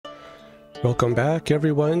Welcome back,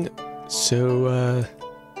 everyone. So,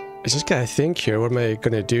 I just gotta think here, what am I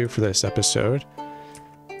gonna do for this episode?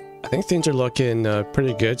 I think things are looking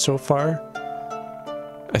pretty good so far.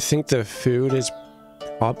 I think the food is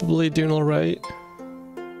probably doing alright.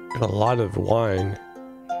 Got a lot of wine.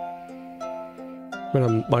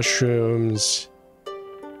 Got mushrooms.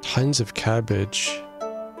 Tons of cabbage.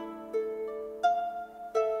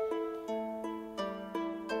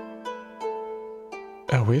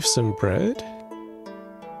 Oh, we have some bread?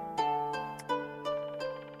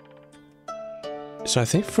 So I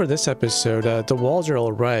think for this episode, the walls are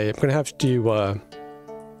alright. I'm gonna have to,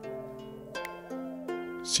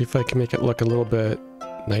 see if I can make it look a little bit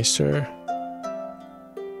nicer.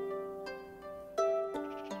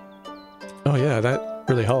 Oh yeah, that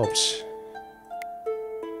really helps.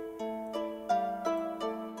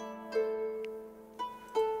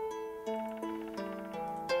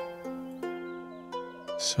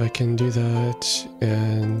 So I can do that,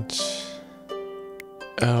 and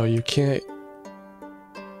oh, you can't.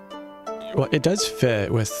 Well, it does fit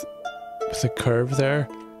with the curve there.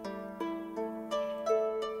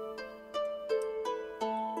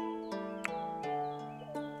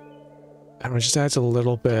 And it just adds a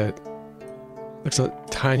little bit. Looks a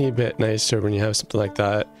tiny bit nicer when you have something like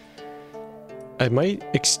that. I might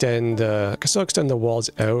extend. I can still extend the walls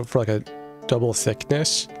out for like a double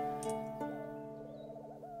thickness.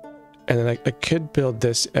 And then I could build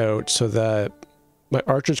this out so that my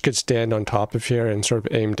archers could stand on top of here and sort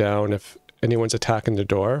of aim down if anyone's attacking the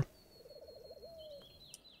door.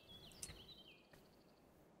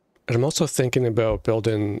 And I'm also thinking about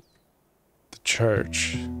building the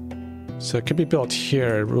church. So it could be built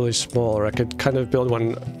here, really small, or I could kind of build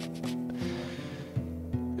one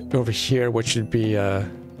over here, which would be, I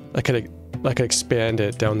could expand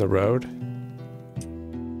it down the road.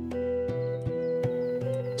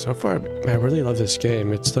 So far, man, I really love this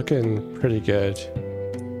game. It's looking pretty good. So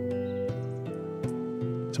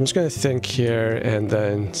I'm just gonna think here and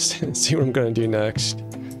then see what I'm gonna do next.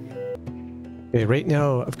 Okay, right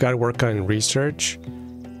now I've got to work on research.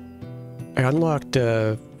 I unlocked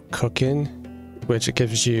cooking, which it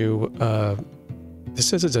gives you, this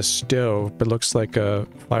says it's a stove, but looks like a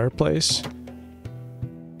fireplace.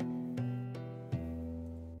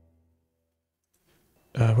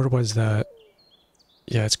 Where was that?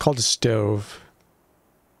 Yeah, it's called a stove.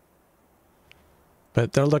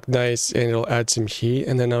 But that'll look nice and it'll add some heat.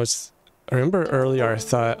 And then I remember earlier I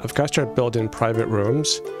thought I've got to start building private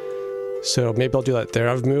rooms. So maybe I'll do that there.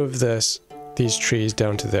 I've moved these trees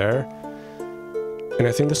down to there. And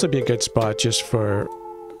I think this would be a good spot just for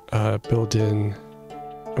building.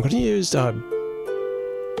 I'm going to use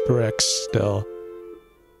bricks still.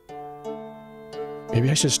 Maybe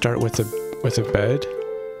I should start with a bed.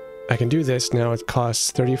 I can do this now. It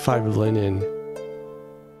costs 35 linen.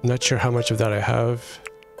 I'm not sure how much of that I have.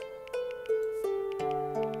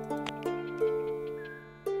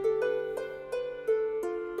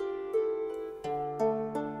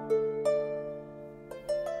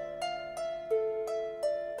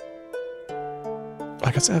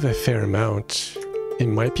 I guess I have a fair amount. It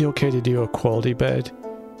might be okay to do a quality bed.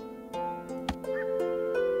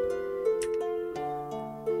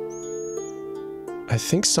 I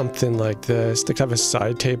think something like this. They have a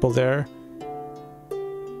side table there.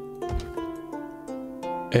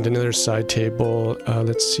 And another side table.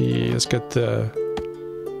 Let's see. Let's get the...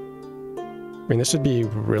 I mean, this would be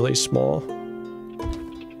really small.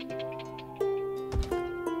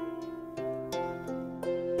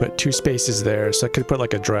 But 2 spaces there, so I could put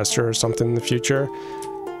like a dresser or something in the future.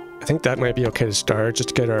 I think that might be okay to start, just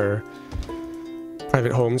to get our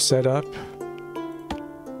private home set up.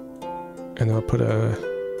 And I'll put a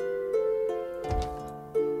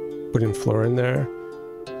wooden floor in there.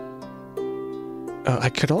 I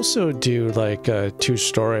could also do like 2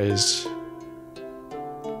 stories.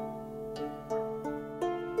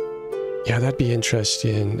 Yeah, that'd be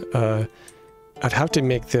interesting. I'd have to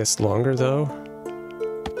make this longer though.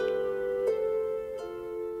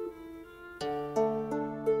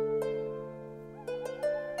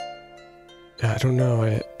 I don't know.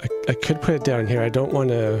 I could put it down here. I don't want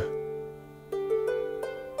to...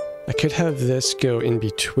 I could have this go in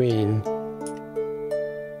between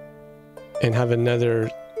and have another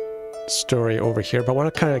story over here, but I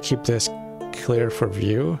want to kind of keep this clear for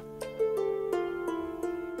view.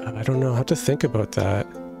 I don't know. I have to think about that.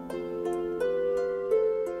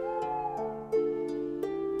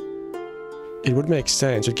 It would make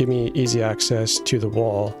sense. It would give me easy access to the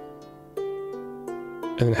wall.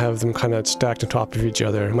 And then have them kind of stacked on top of each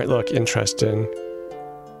other. It might look interesting.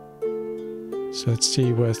 So let's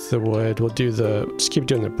see with the wood. We'll do just keep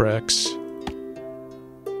doing the bricks.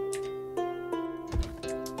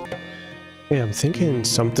 Yeah, I'm thinking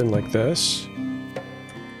something like this.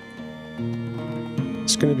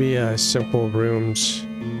 It's gonna be simple rooms.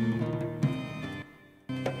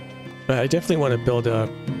 But I definitely want to build up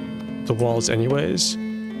the walls anyways.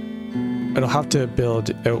 I'll have to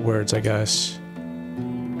build outwards, I guess.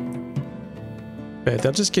 But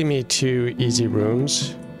they'll just give me 2 easy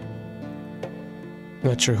rooms.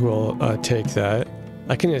 Not sure who will take that.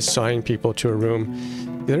 I can assign people to a room.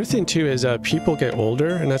 The other thing too is people get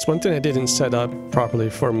older, and that's one thing I didn't set up properly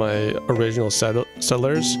for my original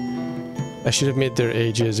settlers. I should have made their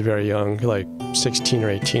ages very young, like 16 or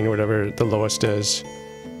 18 or whatever the lowest is.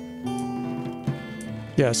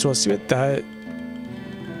 Yeah, so we'll see what that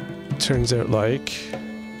turns out like.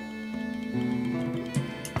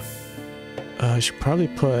 I should probably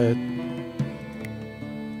put...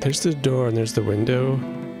 There's the door and there's the window.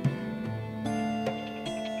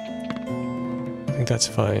 I think that's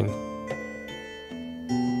fine.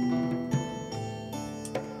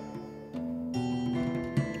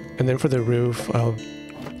 And then for the roof, I'll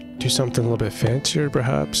do something a little bit fancier,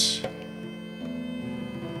 perhaps.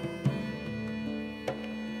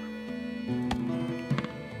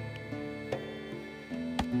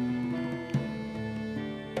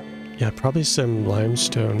 Yeah, probably some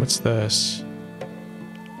limestone. What's this?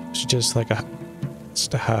 It's just like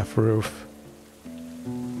just a half roof.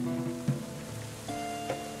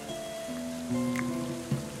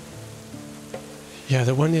 Yeah,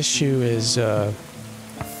 the one issue is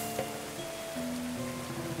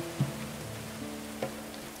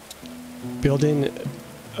building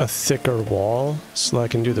a thicker wall so I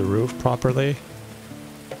can do the roof properly.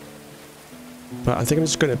 But I think I'm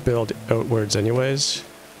just going to build outwards anyways.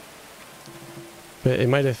 But it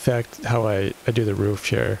might affect how I do the roof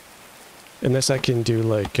here. Unless I can do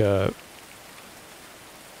like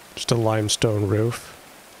just a limestone roof.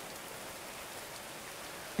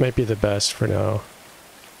 Might be the best for now.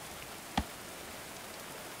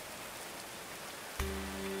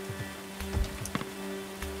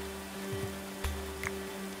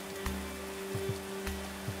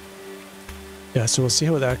 Yeah, so we'll see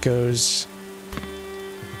how that goes.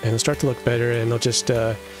 And it'll start to look better, and I'll just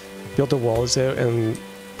build the walls out and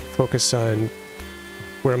focus on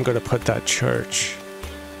where I'm going to put that church.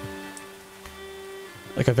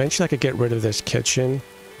 Like eventually I could get rid of this kitchen.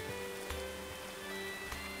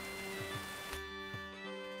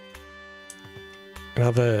 And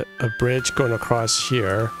have a bridge going across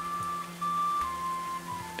here.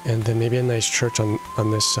 And then maybe a nice church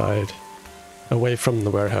on this side, away from the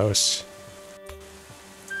warehouse.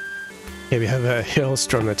 Okay, we have a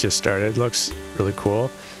hailstorm that just started. Looks really cool.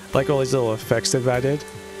 I like all these little effects they've added.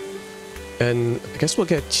 And I guess we'll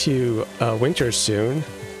get to winter soon,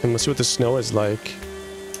 and we'll see what the snow is like.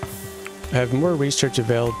 I have more research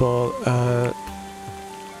available.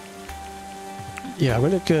 Yeah, I'm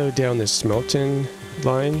gonna go down this Smelton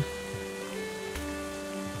line.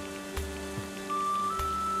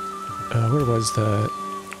 Where was that?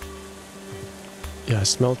 Yeah,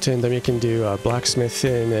 Smelton. Then we can do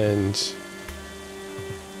blacksmithing and...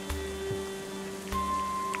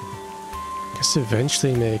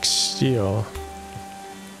 eventually make steel.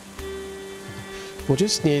 We'll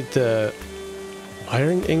just need the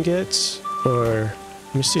iron ingots, or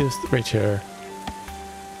let me see this right here.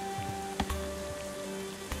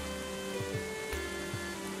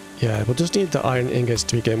 Yeah, we'll just need the iron ingots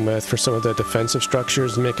to begin with for some of the defensive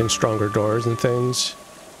structures and making stronger doors and things.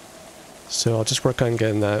 So I'll just work on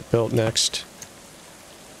getting that built next.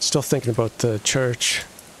 Still thinking about the church.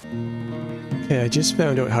 Okay, I just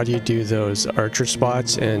found out how do you do those archer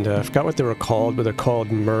spots, and I forgot what they were called, but they're called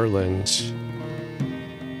merlins.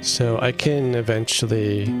 So I can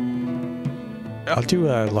eventually... I'll do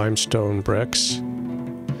limestone bricks.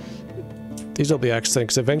 These will be excellent,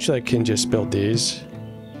 because eventually I can just build these.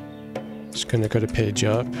 Just gonna go to page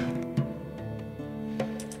up.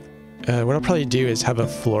 What I'll probably do is have a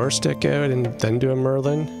floor stick out and then do a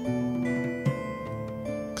merlin.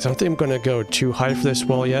 Because I don't think I'm gonna go too high for this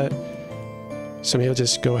wall yet. So maybe I'll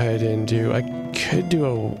just go ahead and do... I could do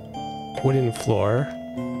a wooden floor.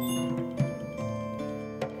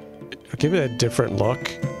 I'll give it a different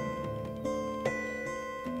look.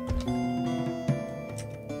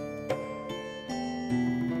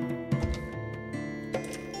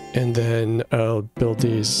 And then I'll build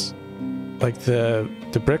these... Like the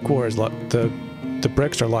brick war is the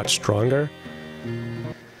bricks are a lot stronger.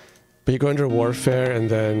 But you go under warfare and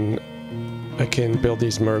then I can build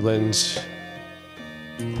these merlins.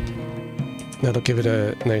 That'll give it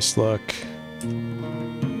a nice look.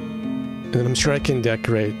 And then I'm sure I can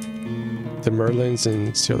decorate the merlins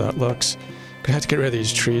and see how that looks. Gonna have to get rid of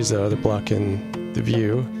these trees though, they're blocking the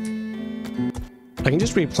view. I can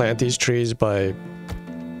just replant these trees by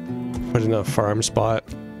putting a farm spot.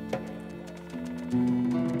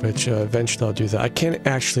 Which eventually I'll do that. I can't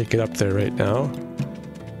actually get up there right now.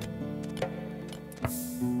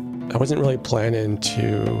 I wasn't really planning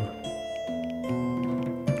to...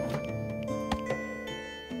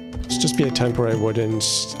 It's just be a temporary wooden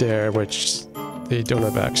stair, which they don't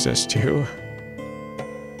have access to.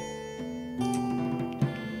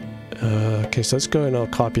 Okay, so let's go and I'll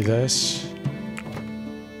copy this.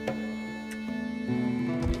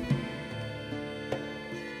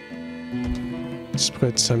 Let's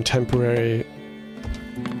put some temporary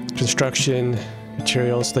construction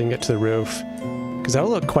materials so they can get to the roof. Because that'll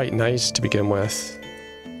look quite nice to begin with.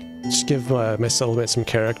 Just give my settlement some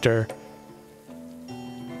character.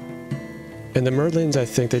 And the Merlins, I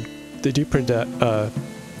think they do protect, I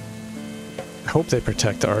hope they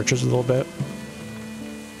protect the archers a little bit.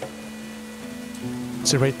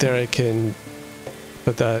 So right there I can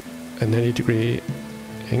put that a 90-degree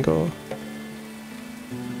angle.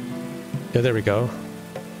 Yeah, there we go.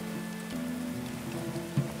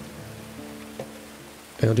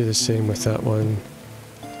 And I'll do the same with that one.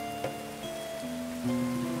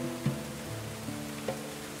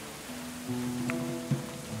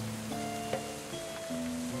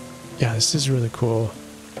 Yeah, this is really cool.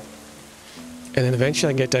 And then eventually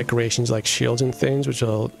I can get decorations like shields and things, which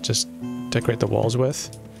I'll just decorate the walls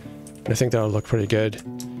with. And I think that'll look pretty good.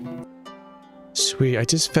 Sweet, I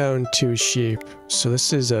just found 2 sheep. So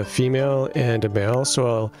this is a female and a male,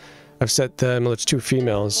 so I've set them, well, it's 2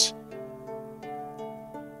 females.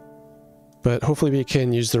 But hopefully we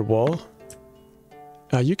can use their wool.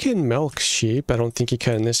 You can milk sheep, I don't think you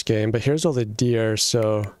can in this game, but here's all the deer,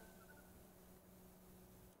 so...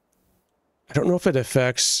 I don't know if it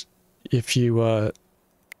affects if you wipe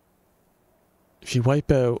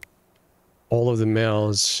out all of the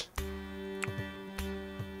males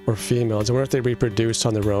or females. I wonder if they reproduce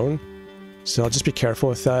on their own. So I'll just be careful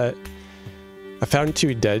with that. I found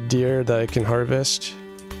 2 dead deer that I can harvest.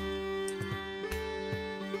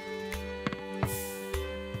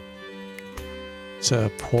 It's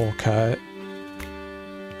a polecat.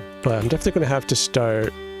 But I'm definitely going to have to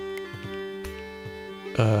start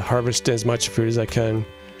harvesting as much food as I can.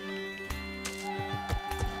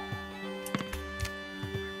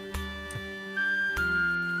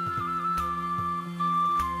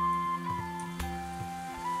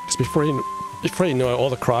 Because before you know it, all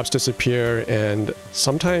the crops disappear, and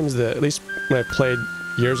sometimes at least when I played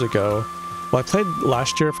years ago, well, I played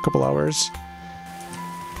last year for a couple hours,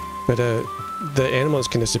 but the animals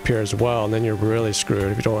can disappear as well, and then you're really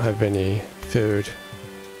screwed if you don't have any food.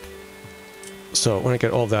 So when I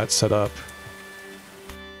get all that set up.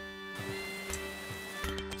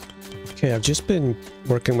 Okay, I've just been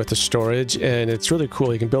working with the storage, and it's really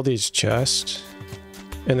cool. You can build these chests,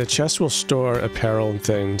 and the chests will store apparel and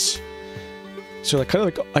things. So like, kind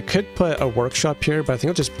of like, I could put a workshop here, but I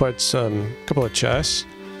think I'll just put a couple of chests.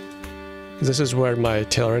 This is where my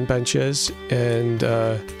tailoring bench is, and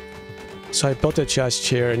so I built a chest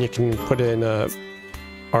here, and you can put in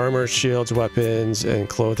armor, shields, weapons, and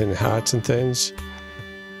clothing, hats, and things.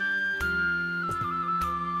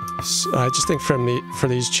 So I just think for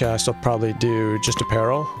these chests, I'll probably do just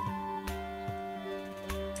apparel.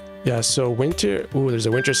 Yeah, so winter... Ooh, there's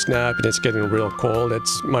a winter snap, and it's getting real cold.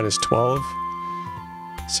 It's -12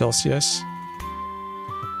 Celsius.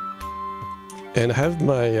 And I have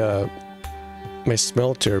my my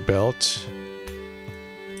smelter built.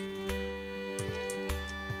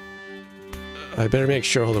 I better make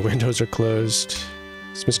sure all the windows are closed.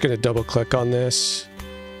 So I'm just going to double click on this.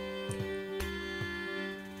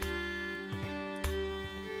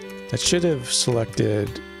 That should have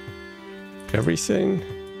selected everything.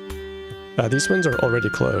 These ones are already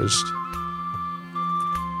closed.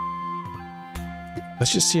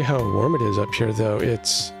 Let's just see how warm it is up here though.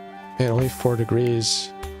 It's, man, only 4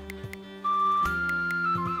 degrees.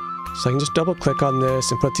 So I can just double click on this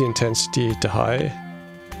and put the intensity to high.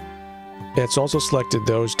 And it's also selected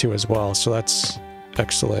those 2 as well, so that's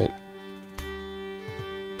excellent.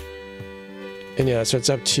 And yeah, so it's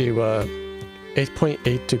up to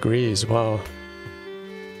 8.8 degrees, wow.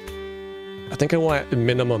 I think I want a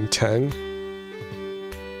minimum 10.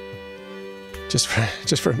 Just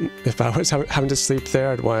for if I was having to sleep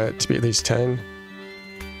there, I'd want it to be at least 10.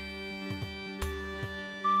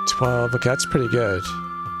 12, okay, that's pretty good.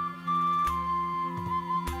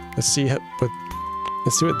 Let's see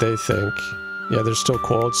what they think. Yeah, they're still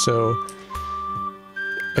cold, so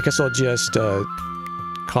I guess I'll just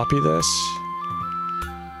copy this.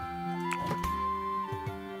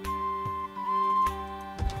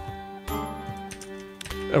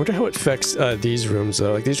 I wonder how it affects these rooms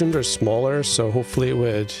though. Like these rooms are smaller, so hopefully it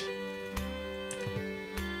would...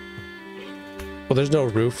 Well, there's no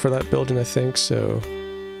roof for that building, I think, so...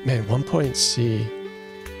 Man, 1.C.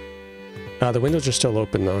 The windows are still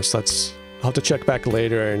open though, so that's... I'll have to check back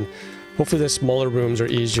later, and hopefully the smaller rooms are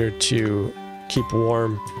easier to keep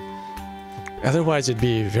warm. Otherwise it'd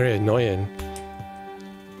be very annoying.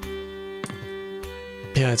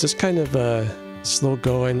 Yeah, it's just kind of slow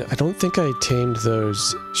going. I don't think I tamed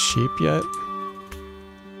those sheep yet.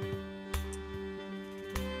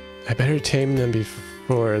 I better tame them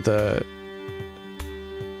before the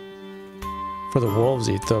wolves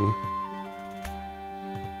eat them.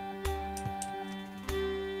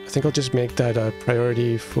 I think I'll just make that a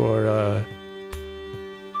priority for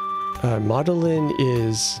Modelin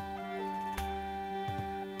is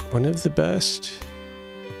one of the best.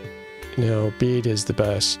 No, Bede is the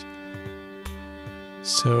best.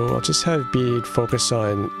 So I'll just have Bede focus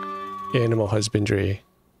on animal husbandry.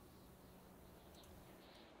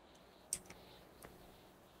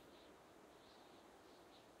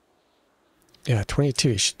 Yeah, 22.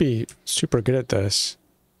 He should be super good at this.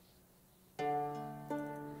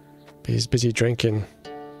 But he's busy drinking.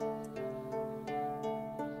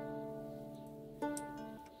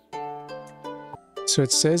 So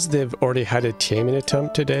it says they've already had a taming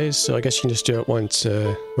attempt today, so I guess you can just do it once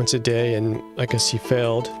a day, and I guess he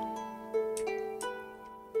failed.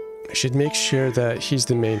 I should make sure that he's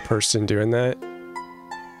the main person doing that.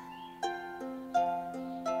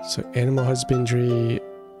 So animal husbandry...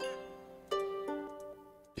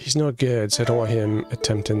 He's no good, so I don't want him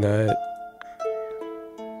attempting that.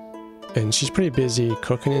 And she's pretty busy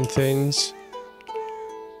cooking and things.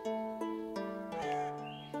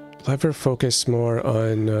 I'll have her focus more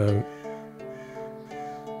on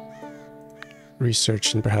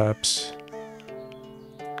researching, perhaps.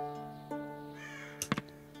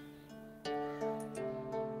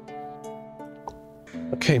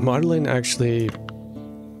 Okay, modeling actually,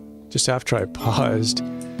 just after I paused,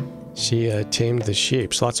 she tamed the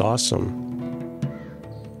sheep, so that's awesome.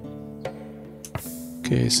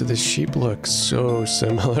 Okay, so the sheep looks so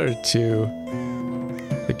similar to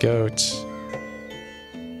the goats.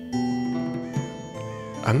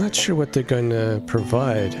 I'm not sure what they're gonna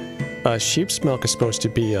provide. Sheep's milk is supposed to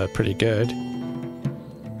be pretty good.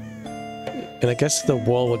 And I guess the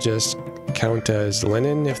wool will just count as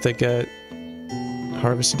linen if they get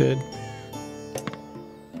harvested.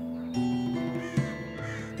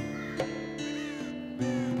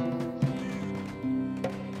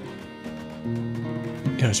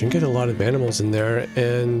 Yeah, so you can get a lot of animals in there,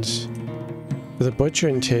 and the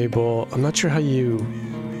butchering table, I'm not sure how you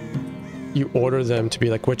order them to be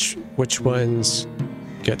like which ones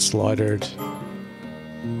get slaughtered.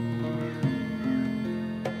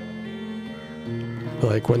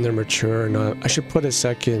 Like when they're mature or not. I should put a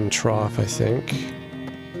second trough, I think.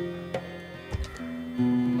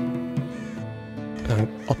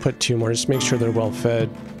 I'll put 2 more, just make sure they're well fed.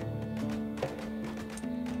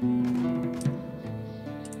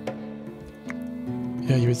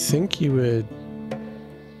 Yeah, you would think you would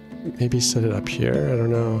maybe set it up here, I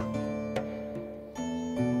don't know.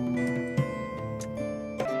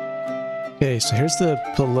 Okay, so here's the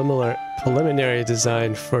preliminary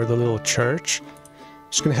design for the little church.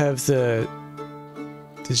 Just gonna have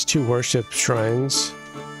these 2 worship shrines.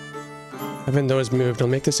 Having those moved, I'll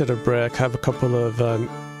make this out of brick, have a couple of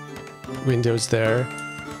windows there.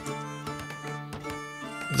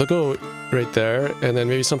 They'll go right there, and then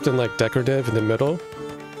maybe something like decorative in the middle.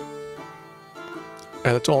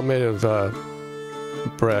 And it's all made of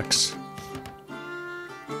bricks.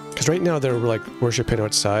 Because right now they're like worshiping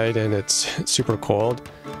outside and it's super cold.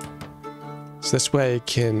 So this way I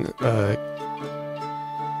can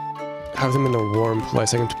have them in a warm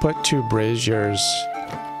place. I can put 2 braziers.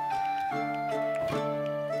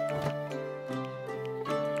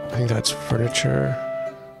 I think that's furniture.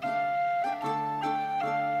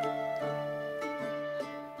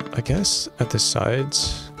 I guess at the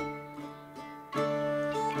sides.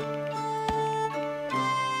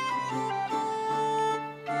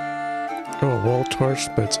 Oh, a wall torch,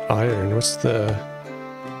 but it's iron. What's the...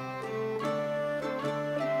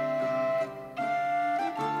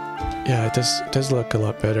 Yeah, it does look a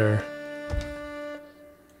lot better.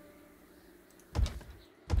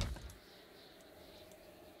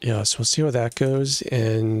 Yeah, so we'll see how that goes,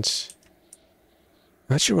 and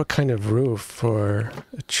I'm not sure what kind of roof for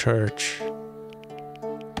a church.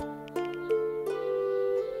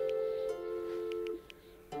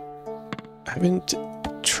 I haven't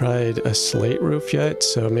tried a slate roof yet,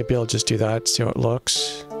 so maybe I'll just do that, see how it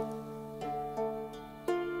looks.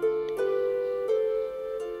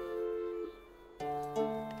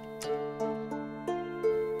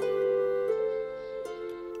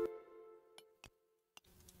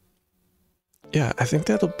 Yeah, I think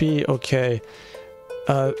that'll be okay.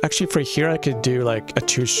 Actually for here I could do like a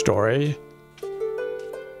 2-story. So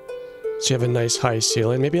you have a nice high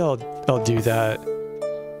ceiling. Maybe I'll do that.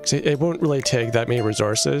 'Cause it won't really take that many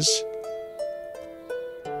resources.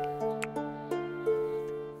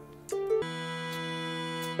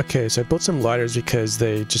 Okay, so I built some ladders because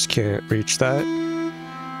they just can't reach that.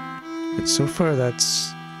 And so far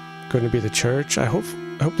that's going to be the church. I hope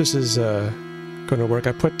this is going to work.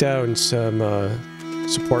 I put down some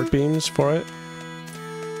support beams for it.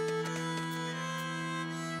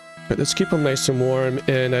 But let's keep them nice and warm,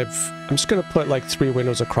 and I'm just gonna put like 3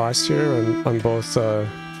 windows across here on both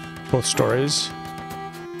stories.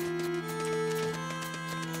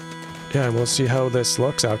 Yeah, and we'll see how this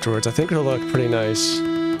looks afterwards. I think it'll look pretty nice.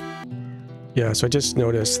 Yeah, so I just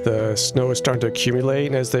noticed the snow is starting to accumulate,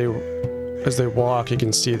 and as they walk, you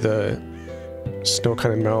can see the snow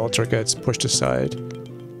kind of melts or gets pushed aside.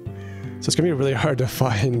 So it's gonna be really hard to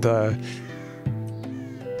find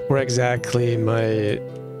where exactly my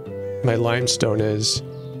limestone is.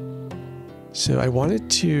 So I wanted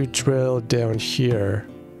to drill down here.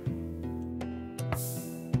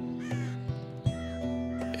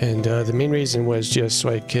 And the main reason was just so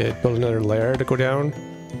I could build another layer to go down.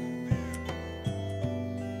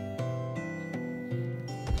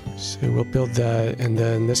 So we'll build that, and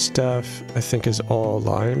then this stuff I think is all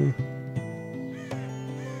lime.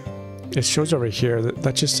 It shows over here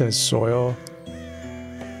that just says soil.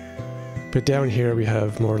 But down here we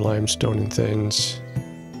have more limestone and things.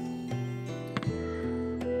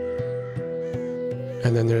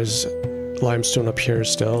 And then there's limestone up here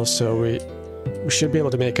still, so we should be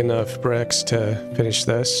able to make enough bricks to finish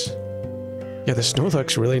this. Yeah, the snow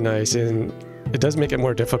looks really nice, and it does make it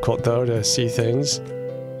more difficult though to see things.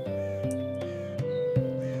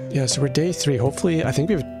 Yeah, so we're day 3. Hopefully, I think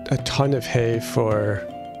we have a ton of hay for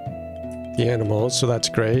the animals, so that's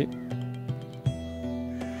great.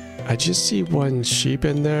 I just see 1 sheep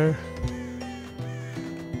in there.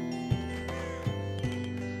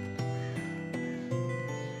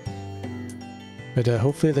 But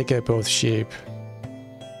hopefully they get both sheep.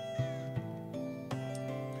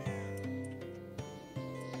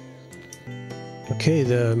 Okay,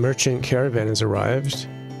 the merchant caravan has arrived.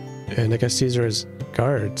 And I guess these are his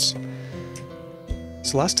guards.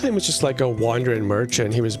 So last time was just like a wandering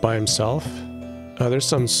merchant. He was by himself. There's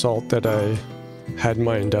some salt that I had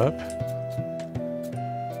mined up.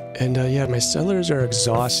 And yeah, my sellers are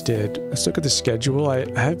exhausted. Let's look at the schedule. I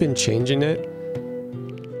have been changing it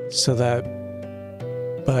so that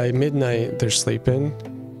by midnight they're sleeping.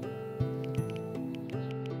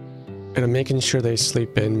 And I'm making sure they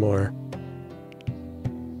sleep in more.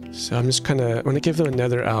 So I'm just I'm gonna give them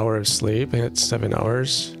another hour of sleep, and it's 7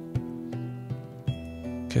 hours.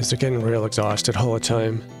 Because they're getting real exhausted all the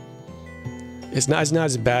time. It's not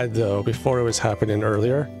as bad though. Before it was happening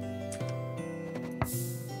earlier.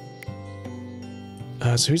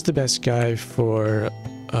 So who's the best guy for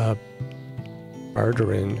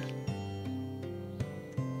bartering?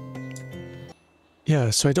 Yeah,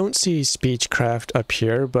 so I don't see Speechcraft up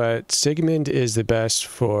here, but Sigmund is the best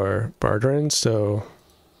for bartering, so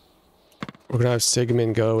we're gonna have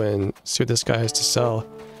Sigmund go and see what this guy has to sell.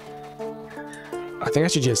 I think I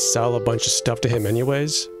should just sell a bunch of stuff to him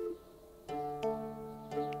anyways.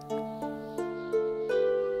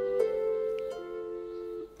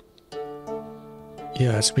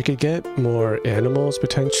 Yeah, so we could get more animals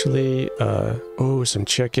potentially. Oh, some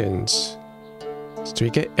chickens. So do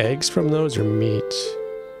we get eggs from those or meat?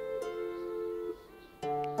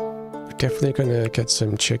 We're definitely gonna get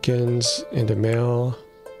some chickens and a mail.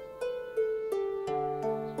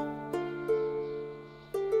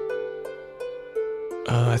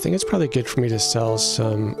 I think it's probably good for me to sell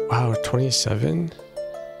some... Wow, 27?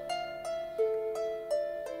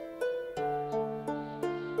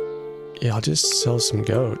 Yeah, I'll just sell some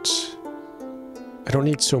goats. I don't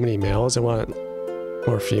need so many males, I want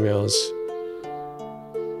more females.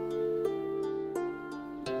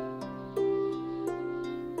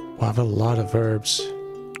 Wow, I have a lot of herbs.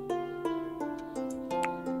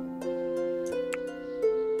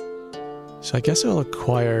 So I guess I'll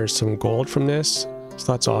acquire some gold from this.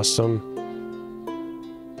 So that's awesome.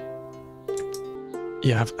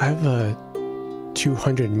 Yeah, I have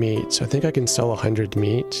 200 meat, so I think I can sell 100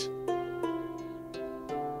 meat.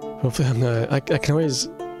 Hopefully I'm not... I can always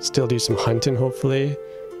still do some hunting, hopefully.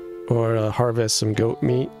 Or harvest some goat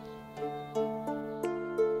meat.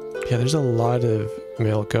 Yeah, there's a lot of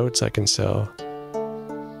male goats I can sell.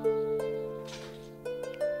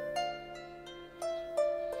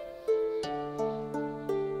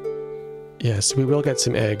 Yes, we will get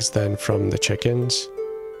some eggs then from the chickens.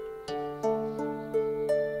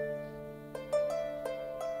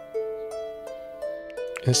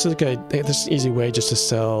 This is this is an easy way just to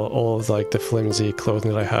sell all of like the flimsy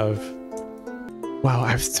clothing that I have. Wow, I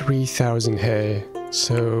have 3,000 hay.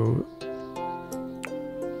 So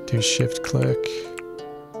do shift click.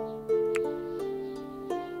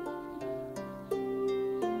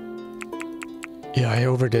 Yeah, I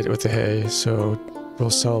overdid it with the hay, so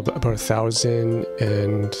we'll sell about 1,000,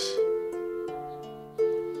 and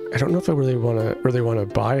I don't know if I really want to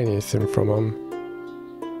buy anything from them.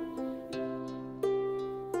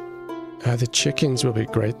 The chickens will be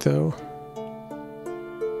great though.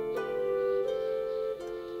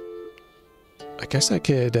 I guess I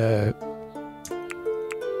could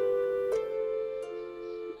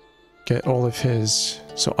get all of his,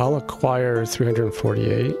 so I'll acquire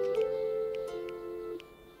 348.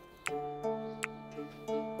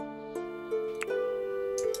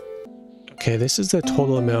 Okay, this is the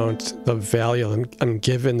total amount of value I'm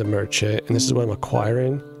giving the merchant, and this is what I'm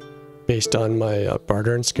acquiring based on my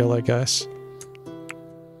bartering skill, I guess.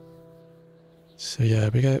 So yeah,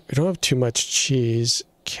 we don't have too much cheese.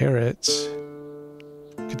 Carrots.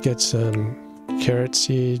 Could get some carrot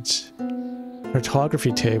seeds.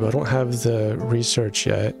 Cartography table. I don't have the research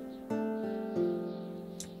yet.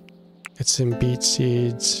 Get some beet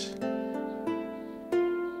seeds.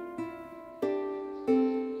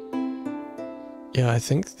 Yeah, I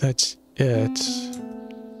think that's it.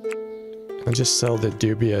 I'll just sell the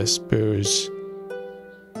dubious booze.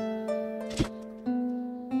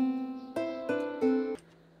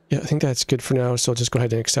 Yeah, I think that's good for now, so I'll just go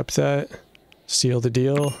ahead and accept that. Seal the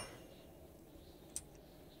deal.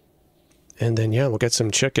 And then, yeah, we'll get some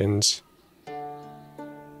chickens.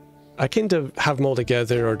 I can have them all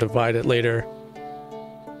together or divide it later.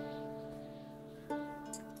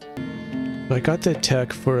 I got the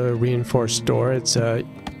tech for a reinforced door. It's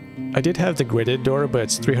I did have the gridded door, but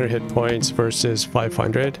it's 300 hit points versus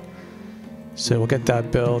 500. So we'll get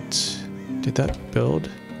that built. Did that build?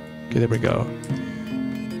 Okay, there we go.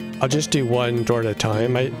 I'll just do one door at a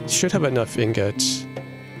time. I should have enough ingots.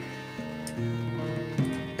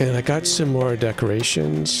 And I got some more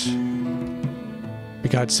decorations. We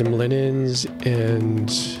got some linens and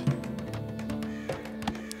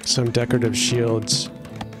some decorative shields.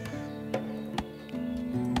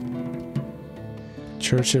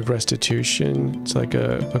 Church of Restitution. It's like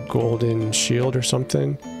a golden shield or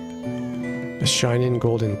something. A shining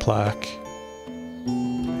golden plaque.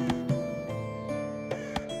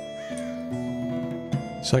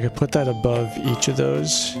 So I could put that above each of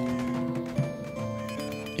those.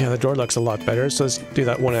 Yeah, the door looks a lot better, so let's do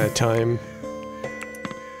that one at a time.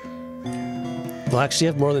 We'll actually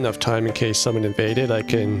have more than enough time in case someone invaded. I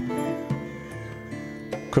can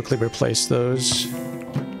quickly replace those.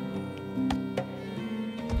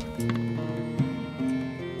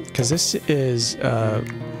 Because this is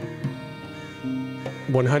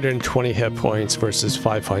 120 hit points versus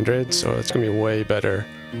 500, so it's going to be way better.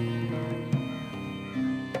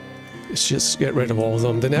 Let's just get rid of all of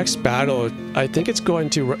them. The next battle, I think it's going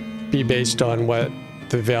to be based on what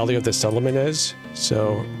the value of the settlement is,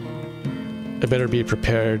 so I better be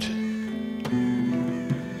prepared.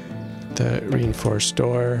 The reinforced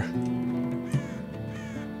door.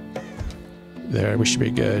 There, we should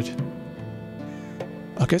be good.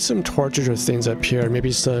 I'll get some torches or things up here,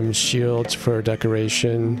 maybe some shields for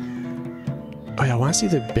decoration. Oh yeah, I want to see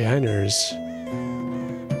the banners.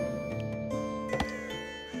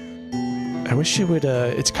 I wish it would,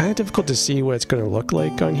 it's kind of difficult to see what it's going to look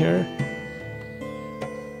like on here.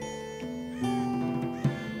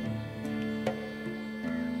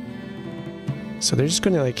 So they're just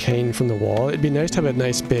going to like hang from the wall. It'd be nice to have a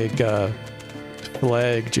nice big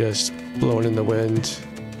flag just blowing in the wind.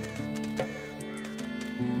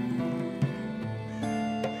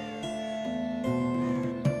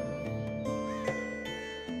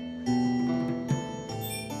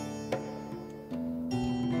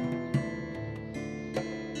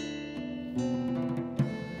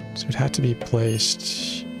 So it had to be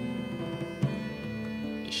placed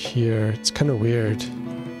here. It's kind of weird.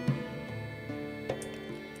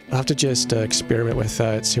 I'll have to just experiment with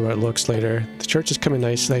that, see what it looks later. The church is coming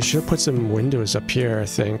nicely. I should have put some windows up here, I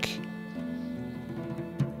think.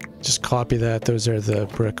 Just copy that. Those are the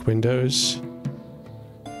brick windows.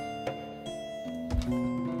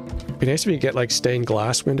 It'd be nice if you get like stained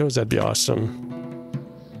glass windows. That'd be awesome.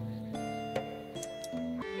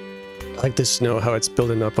 I like the snow, how it's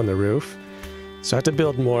building up on the roof. So I have to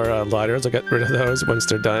build more ladders. I'll get rid of those once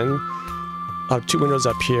they're done. I'll have 2 windows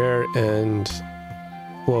up here and,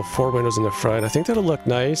 well, 4 windows in the front. I think that'll look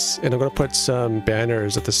nice. And I'm going to put some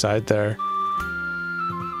banners at the side there.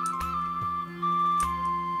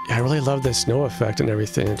 Yeah, I really love the snow effect and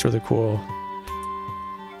everything. It's really cool.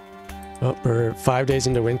 Well, we're 5 days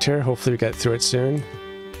into winter. Hopefully we get through it soon.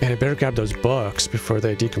 And I better grab those books before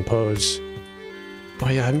they decompose. Oh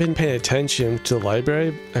yeah, I haven't been paying attention to the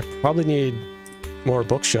library. I probably need more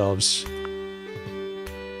bookshelves.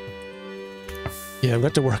 Yeah, I've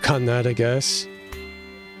got to work on that, I guess.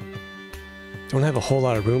 Don't have a whole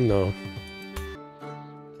lot of room though.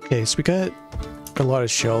 Okay, so we got a lot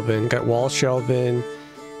of shelving. Got wall shelving.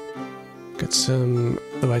 Got some...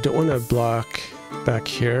 Oh, I don't want to block back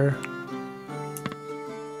here.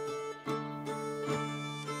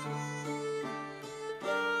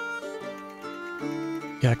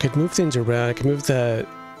 Yeah, I could move things around. I could move that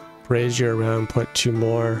brazier around, put 2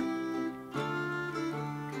 more.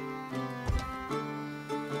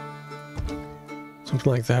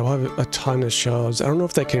 Something like that. We'll have a ton of shelves. I don't know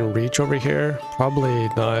if they can reach over here. Probably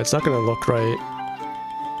not. It's not going to look right.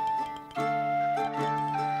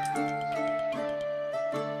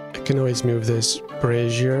 I can always move this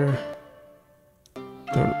brazier.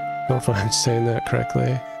 Don't know if I'm saying that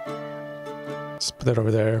correctly. Let's put that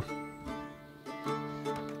over there.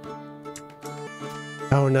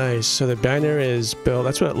 Oh, nice. So the banner is built.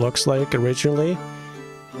 That's what it looks like originally.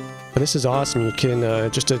 But this is awesome. You can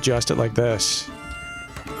just adjust it like this.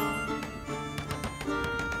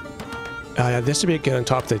 Yeah, this would be good on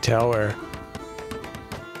top of the tower.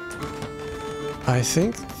 I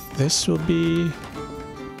think this will be...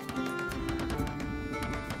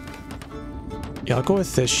 Yeah, I'll go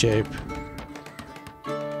with this shape.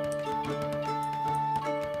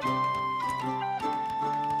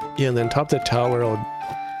 Yeah, and then top of the tower, I'll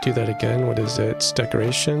do that again. What is it? It's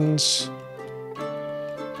decorations.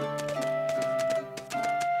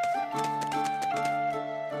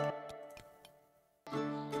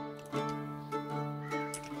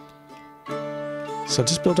 So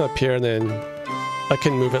just build up here and then I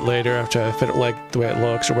can move it later if I don't like the way it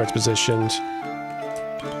looks or where it's positioned.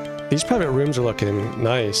 These private rooms are looking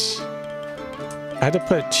nice. I had to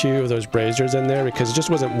put 2 of those braziers in there because it just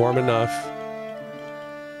wasn't warm enough.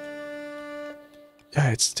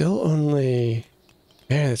 Yeah, it's still only...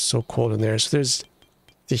 Man, it's so cold in there. So there's...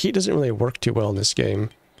 The heat doesn't really work too well in this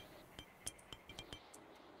game.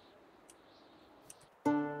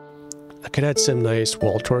 I could add some nice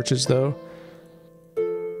wall torches though.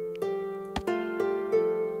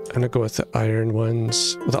 I'm gonna go with the iron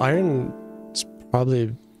ones. Well, the iron is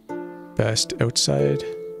probably best outside.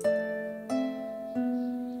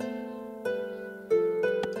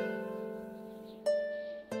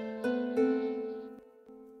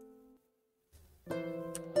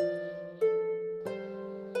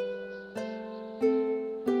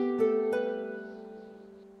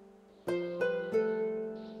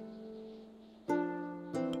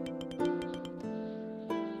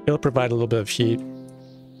 It'll provide a little bit of heat.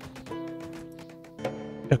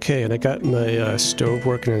 Okay, and I got my stove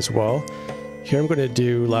working as well. Here I'm going to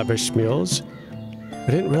do lavish meals. I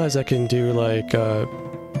didn't realize I can do like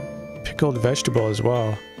pickled vegetable as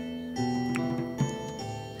well.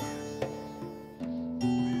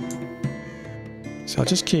 So I'll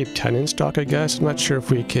just keep 10 in stock, I guess. I'm not sure if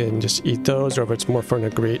we can just eat those or if it's more for an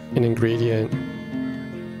ingredient.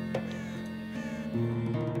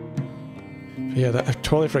 But yeah, I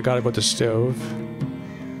totally forgot about the stove.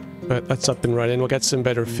 But that's up and running. We'll get some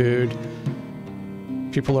better food.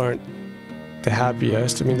 People aren't the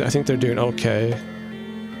happiest. I mean, I think they're doing okay,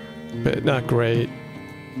 but not great.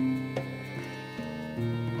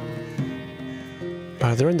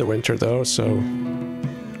 They're in the winter though, so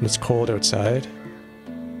it's cold outside.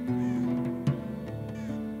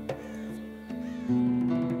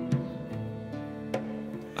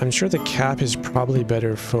 I'm sure the cap is probably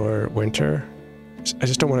better for winter. I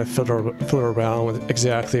just don't want to fiddle around with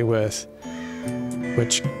exactly with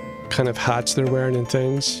which kind of hats they're wearing and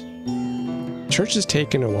things. Church is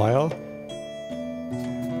taking a while.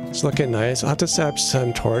 It's looking nice. I'll have to set up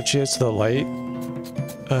some torches so the light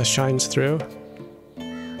shines through.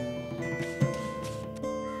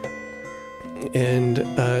 And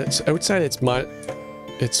so outside it's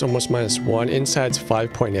almost -1. Inside's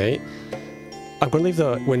 5.8. I'm going to leave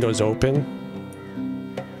the windows open.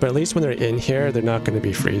 But at least when they're in here, they're not going to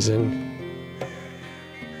be freezing.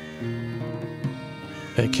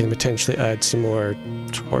 I can potentially add some more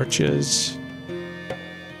torches.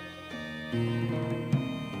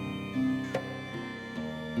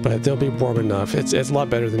 But they'll be warm enough. It's a lot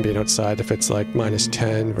better than being outside if it's like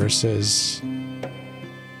 -10 versus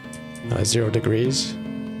 0 degrees.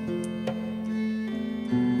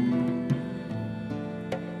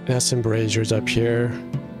 It has some braziers up here,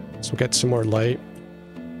 so we'll get some more light.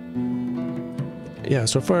 Yeah,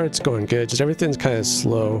 so far it's going good, just everything's kind of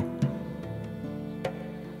slow.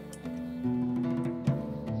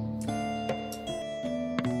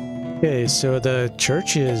 Okay, so the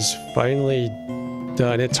church is finally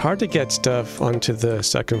done. It's hard to get stuff onto the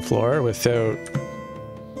second floor without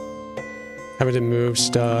having to move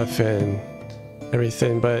stuff and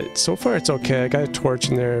everything, but so far it's okay. I got a torch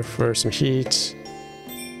in there for some heat.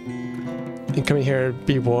 You can come in here,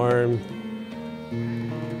 be warm.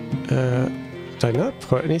 Did I not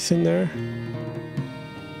put anything there?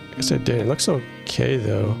 I guess I did. It looks okay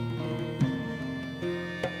though.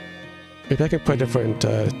 Maybe I can put a different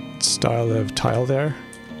style of tile there.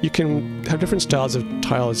 You can have different styles of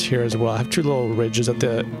tiles here as well. I have two little ridges at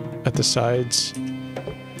the sides.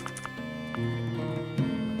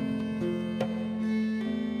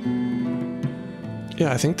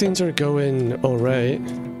 Yeah, I think things are going alright.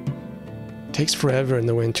 Takes forever in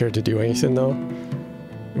the winter to do anything though.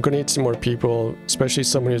 I'm gonna need some more people, especially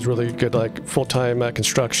someone who's really good, like full-time at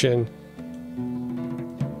construction.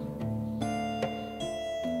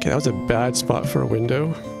 Okay, that was a bad spot for a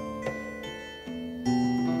window.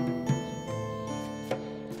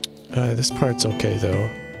 This part's okay though.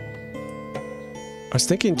 I was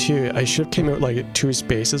thinking too, I should have came out like 2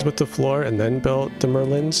 spaces with the floor and then built the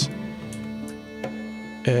Merlins.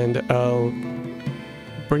 And I'll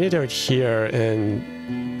bring it out here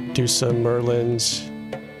and do some Merlins.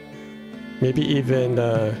 Maybe even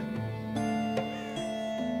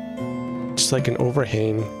just like an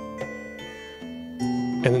overhang.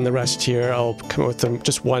 And then the rest here, I'll come up with them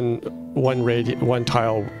just one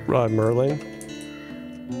tile Merlin.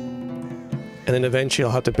 And then eventually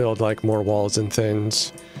I'll have to build like more walls and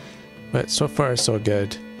things. But so far so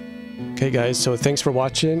good. Okay guys, so thanks for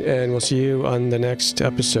watching and we'll see you on the next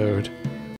episode.